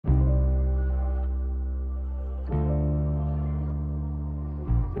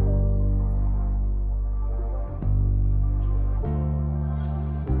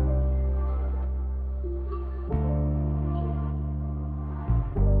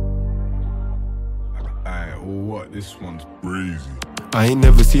what? This one's crazy. I ain't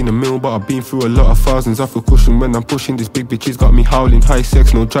never seen a meal, but I've been through a lot of thousands. I feel cushion when I'm pushing. This big bitch, she's got me howling. High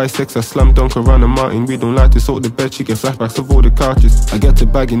sex, no dry sex. I slam dunk around the mountain. We don't like to soak the bed. She get flashbacks of all the couches. I get to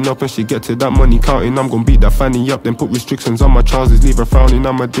bagging up and she get to that money counting. I'm gon' beat that fanny up, then put restrictions on my trousers. Leave her frowning.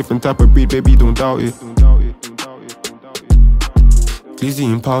 I'm a different type of breed, baby, don't doubt it. Glizzy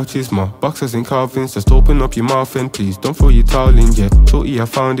in pouches, my boxers in carvings. Just open up your mouth and please don't throw your towel in, yeah. Shorty, I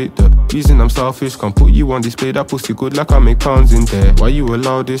found it, the reason I'm selfish. Can't put you on display, that pussy good like I make pounds in there. Why you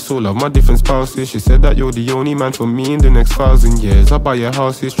allow this, all of my different spouses? She said that you're the only man for me in the next 1,000 years. I buy your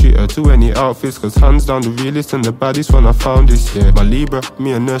houses, treat her to any outfits, cause hands down the realest and the baddest when I found this, yeah. My Libra,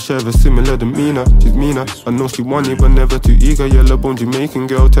 me and her share a similar demeanor. She's meaner, I know she want it but never too eager. Yellow bone Jamaican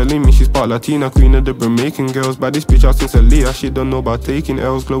girl, telling me she's part Latina, queen of the Jamaican girls. Baddest bitch out since Aaliyah, she don't know about taking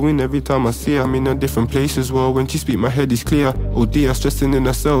L's, glowing every time I see her. I'm in a different place as well, when she speak my head is clear. Oh dear, stressing in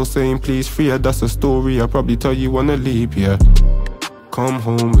a cell, saying please free her, that's a story I'll probably tell you wanna leave, yeah. Come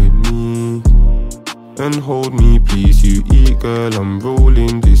home with me and hold me please. You eat girl, I'm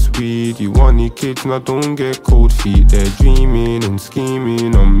rolling this weed. You want any kids and I don't get cold feet. They're dreaming and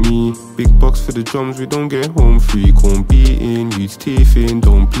scheming on me. Big box for the drums, we don't get home free. Corn beating, weeds teeth in,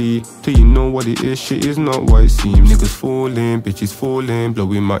 don't plead. Till you know what it is, shit is not what it seems. Niggas falling, bitches falling,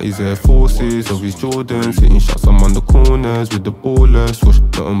 blowing my Air Forces of his Jordans, hitting shots, I'm on the corners with the ballers. Swoosh,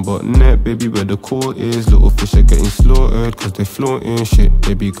 nothing but net, baby, where the court is. Little fish are getting slaughtered cause they floating. Shit,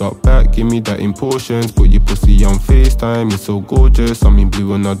 baby got back, give me that in portions. Put your pussy on FaceTime, it's so gorgeous. I'm in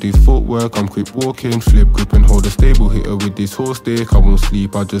blue and I do footwork, I'm quick walking. Flip, grip and hold a stable, hit her with this horse stick. I won't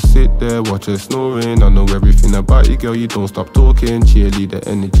sleep, I just sit there, watch her snoring. I know everything about you, girl, you don't stop talking. Cheerleader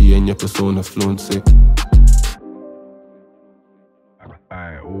energy and your persona fluency.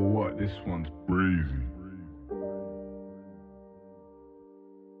 Alright, what? This one's crazy.